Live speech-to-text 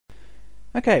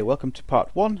Okay, welcome to part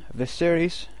 1 of this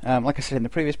series. Like I said in the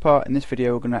previous part, in this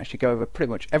video we're going to actually go over pretty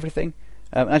much everything.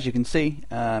 As you can see,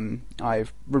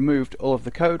 I've removed all of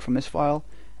the code from this file,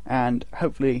 and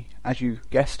hopefully, as you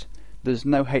guessed, there's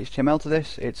no HTML to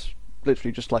this. It's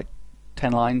literally just like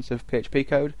 10 lines of PHP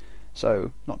code,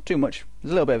 so not too much.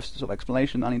 There's a little bit of sort of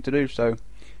explanation I need to do, so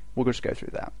we'll just go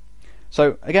through that.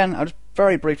 So again, I'll just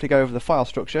very briefly go over the file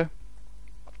structure.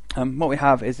 What we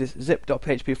have is this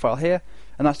zip.php file here,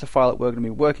 and that's the file that we're going to be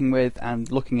working with and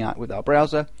looking at with our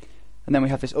browser. And then we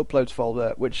have this uploads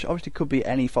folder, which obviously could be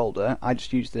any folder. I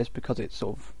just use this because it's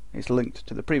linked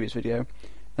to the previous video,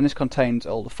 and this contains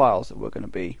all the files that we're going to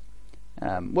be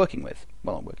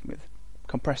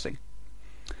compressing.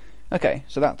 Okay,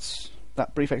 so that's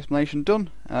that brief explanation done.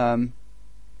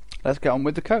 Let's get on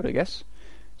with the code, I guess.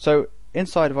 So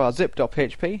inside of our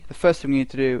zip.php, the first thing we need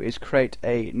to do is create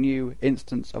a new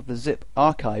instance of the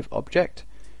ZipArchive object.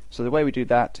 So the way we do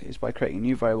that is by creating a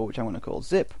new variable, which I'm going to call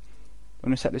zip. I'm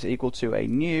going to set this equal to a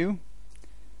new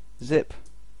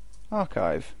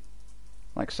ZipArchive,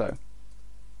 like so.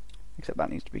 Except that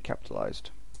needs to be capitalized.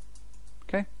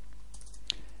 Okay.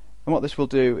 And what this will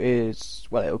do is,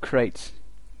 well, it will create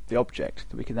the object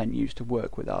that we can then use to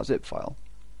work with our zip file.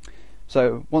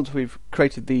 So once we've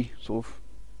created the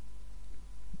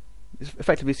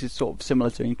effectively this is sort of similar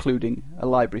to including a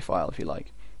library file, if you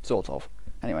like, sort of.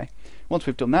 Anyway, once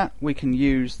we've done that, we can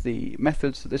use the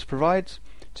methods that this provides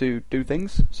to do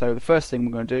things. So the first thing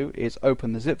we're going to do is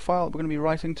open the zip file we're going to be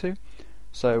writing to.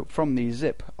 So from the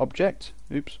zip object,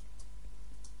 what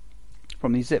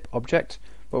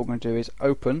we're going to do is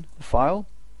open the file,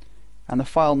 and the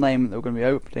file name that we're going to be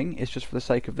opening is, just for the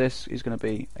sake of this, is going to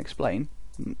be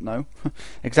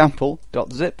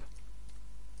example.zip.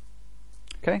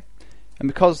 Okay. And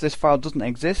because this file doesn't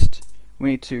exist, we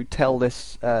need to tell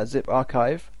this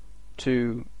ZipArchive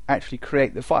to actually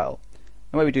create the file.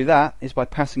 And the way we do that is by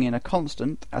passing in a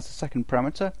constant as the second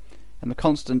parameter, and the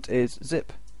constant is ZipArchive,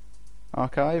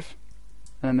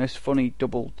 and then this funny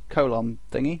double colon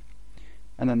thingy,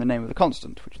 and then the name of the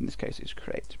constant, which in this case is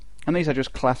create. And these are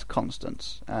just class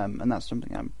constants, and that's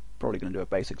something I'm probably going to do a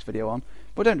basics video on,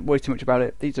 but don't worry too much about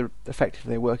it. These are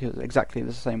effectively, they work exactly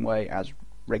the same way as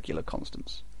regular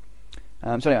constants.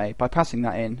 So anyway, by passing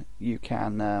that in, you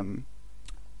can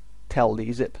tell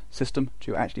the zip system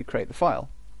to actually create the file.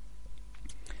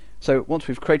 So once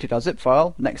we've created our zip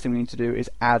file, the next thing we need to do is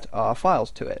add our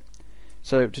files to it.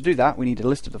 So to do that, we need a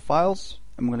list of the files,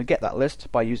 and we're going to get that list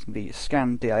by using the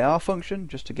scan_dir function,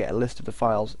 just to get a list of the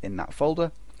files in that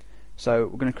folder. So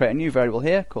we're going to create a new variable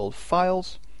here called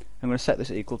files. I'm going to set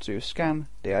this equal to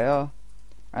scan_dir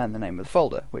and the name of the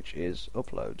folder, which is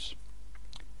uploads.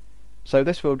 So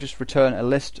this will just return a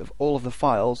list of all of the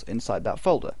files inside that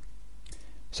folder.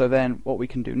 So then what we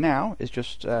can do now is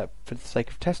just, for the sake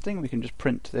of testing, we can just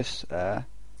print this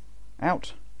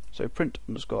out. So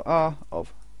print_r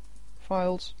of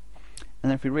files,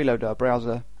 and then if we reload our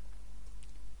browser,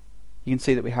 you can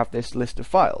see that we have this list of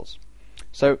files.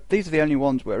 So these are the only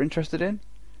ones we're interested in,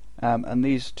 and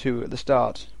these two at the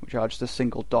start, which are just a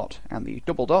single dot and the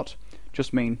double dot,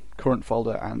 just mean current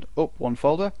folder and up one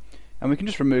folder. And we can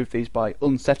just remove these by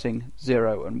unsetting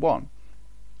 0 and 1.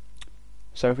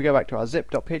 So if we go back to our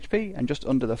zip.php, and just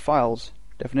under the files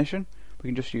definition, we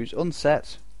can just use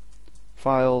unset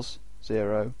files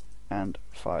 0 and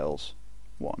files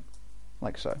 1,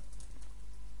 like so.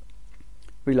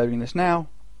 Reloading this now,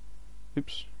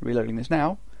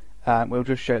 we'll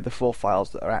just show the 4 files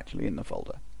that are actually in the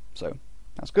folder. So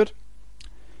that's good.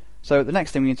 So the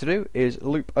next thing we need to do is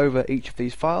loop over each of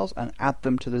these files and add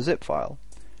them to the zip file.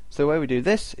 So the way we do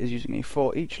this is using a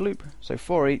for each loop. So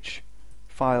for each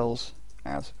files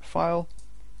as file.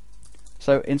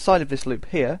 So inside of this loop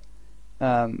here,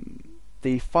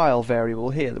 the file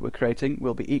variable here that we're creating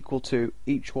will be equal to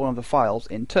each one of the files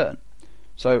in turn.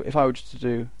 So if I were just to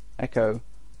do echo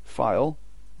file,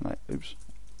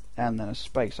 and then a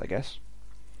space, I guess,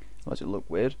 otherwise it'll look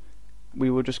weird, we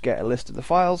will just get a list of the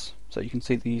files. So you can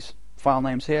see these file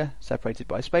names here separated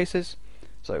by spaces.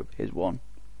 So here's 1.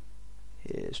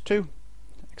 Here's 2,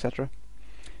 etc.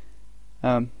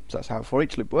 So that's how for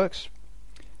each loop works.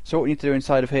 So what we need to do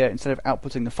inside of here, instead of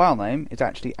outputting the file name, is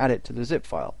actually add it to the zip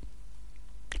file.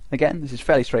 Again, this is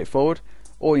fairly straightforward.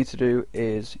 All we need to do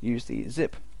is use the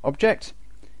zip object,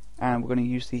 and we're going to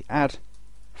use the add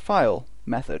file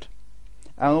method.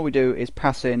 And all we do is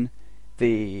pass in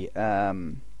the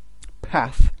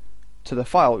path to the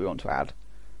file we want to add.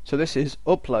 So this is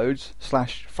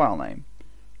uploads/filename,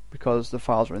 because the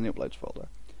files are in the uploads folder.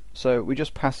 So we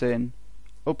just pass in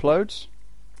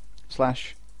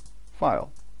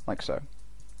uploads/file, like so.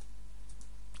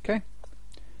 Okay.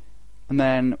 And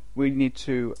then we need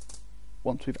to,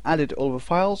 once we've added all of the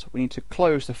files, we need to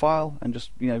close the file and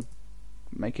just,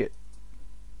 make it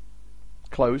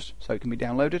closed so it can be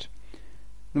downloaded.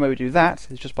 The way we do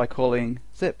that is just by calling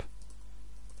zip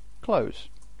close.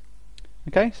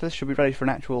 Okay, so this should be ready for an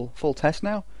actual full test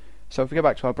now. So if we go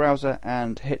back to our browser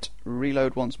and hit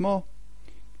reload once more,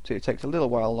 see it takes a little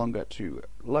while longer to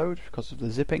load because of the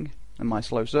zipping and my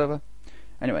slow server.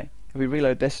 Anyway, if we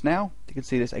reload this now, you can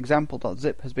see this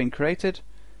example.zip has been created.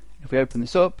 If we open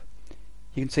this up,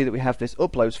 you can see that we have this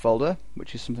uploads folder,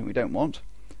 which is something we don't want,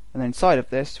 and then inside of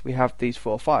this we have these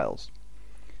 4 files.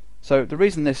 So the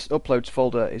reason this uploads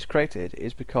folder is created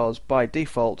is because by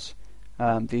default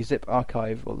the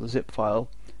ZipArchive or the zip file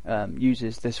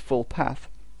uses this full path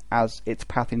as its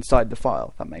path inside the file,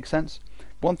 if that makes sense.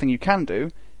 One thing you can do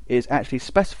is actually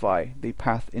specify the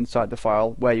path inside the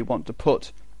file where you want to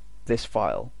put this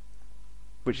file,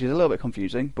 which is a little bit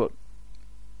confusing, but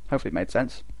hopefully it made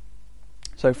sense.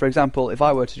 So for example, if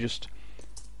I were to just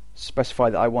specify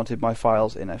that I wanted my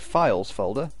files in a files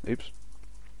folder,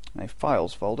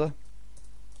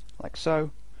 like so,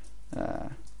 okay,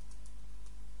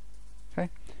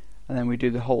 and then we do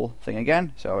the whole thing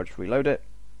again, so I'll just reload it,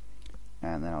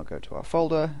 and then I'll go to our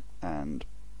folder and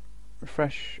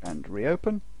refresh and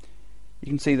reopen. You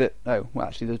can see that, oh, well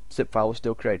actually the zip file was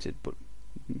still created, but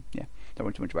yeah, don't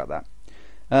worry too much about that.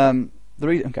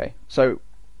 Okay, so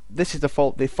this is the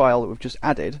file that we've just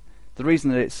added. The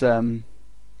reason that it's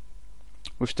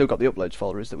we've still got the uploads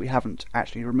folder is that we haven't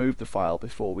actually removed the file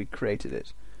before we created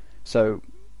it. So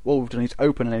all we've done is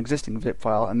open an existing zip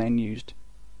file and then used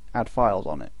add files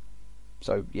on it.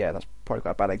 So yeah, that's probably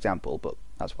quite a bad example, but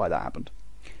that's why that happened.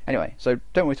 Anyway, so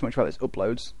don't worry too much about this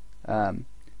uploads. In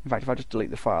fact, if I just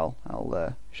delete the file,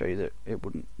 I'll show you that it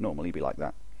wouldn't normally be like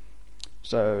that.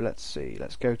 So let's see,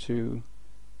 let's go to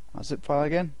our zip file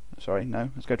again. Sorry, no,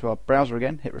 let's go to our browser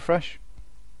again, hit refresh,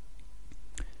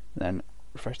 then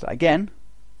refresh that again,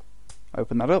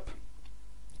 open that up,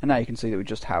 and now you can see that we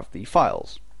just have the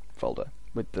files folder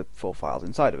with the 4 files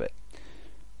inside of it.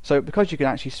 So because you can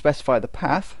actually specify the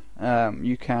path,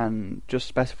 you can just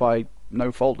specify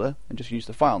no folder and just use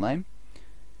the file name.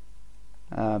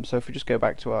 So if we just go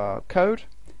back to our code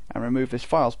and remove this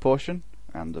files portion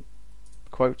and the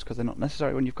quotes because they're not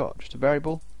necessary when you've got just a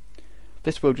variable,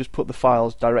 this will just put the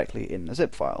files directly in the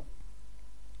zip file.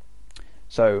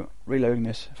 So reloading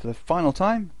this for the final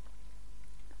time,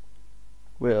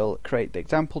 we'll create the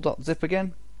example.zip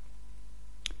again,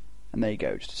 and there you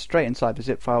go, just straight inside the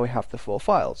zip file we have the 4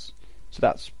 files. So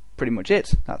that's pretty much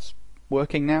it, that's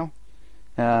working now.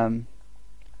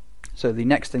 So the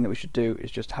next thing that we should do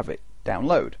is just have it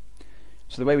download.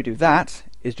 So the way we do that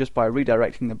is just by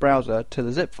redirecting the browser to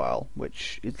the zip file,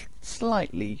 which is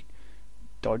slightly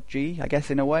dodgy, I guess,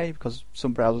 in a way, because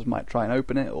some browsers might try and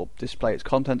open it or display its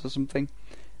contents or something,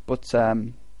 but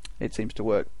it seems to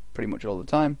work pretty much all the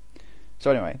time. So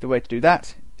anyway, the way to do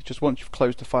that is just once you've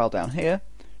closed the file down here,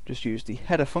 just use the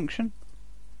header function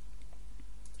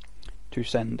to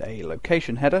send a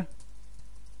location header,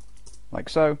 like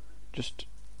so. Just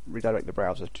redirect the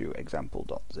browser to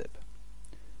example.zip.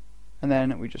 And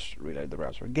then we just reload the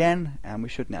browser again, and we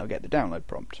should now get the download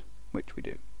prompt, which we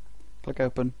do. Click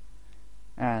open,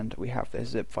 and we have this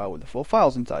zip file with the 4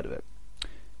 files inside of it.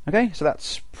 Okay, so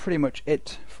that's pretty much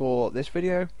it for this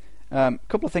video. A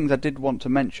couple of things I did want to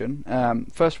mention.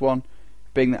 First one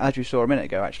being that, as you saw a minute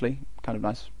ago, actually, kind of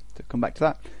nice to come back to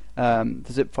that,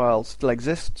 the zip file still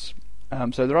exists.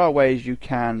 So there are ways you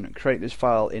can create this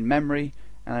file in memory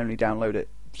and only download it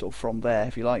sort of from there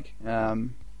if you like.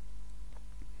 I'm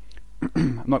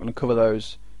not going to cover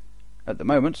those at the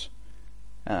moment.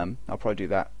 I'll probably do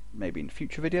that maybe in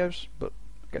future videos, but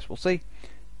I guess we'll see.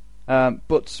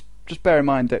 But just bear in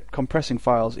mind that compressing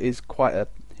files is quite an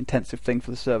intensive thing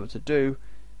for the server to do,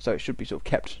 so it should be sort of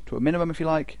kept to a minimum if you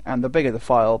like, and the bigger the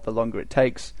file, the longer it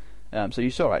takes. So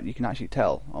you saw it, you can actually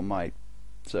tell on my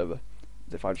server.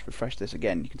 If I just refresh this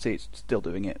again, you can see it's still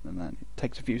doing it, and then it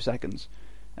takes a few seconds.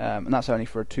 And that's only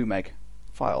for a 2 meg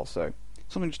file, so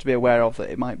something just to be aware of, that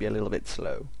it might be a little bit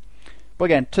slow. But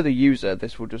again, to the user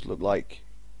this will just look like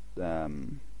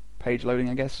page loading,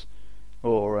 I guess,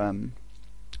 or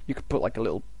you could put like a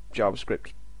little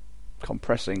JavaScript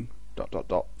compressing ...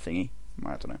 thingy,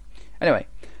 I don't know. Anyway,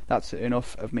 that's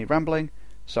enough of me rambling,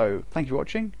 so thank you for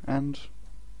watching, and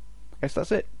I guess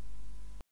that's it.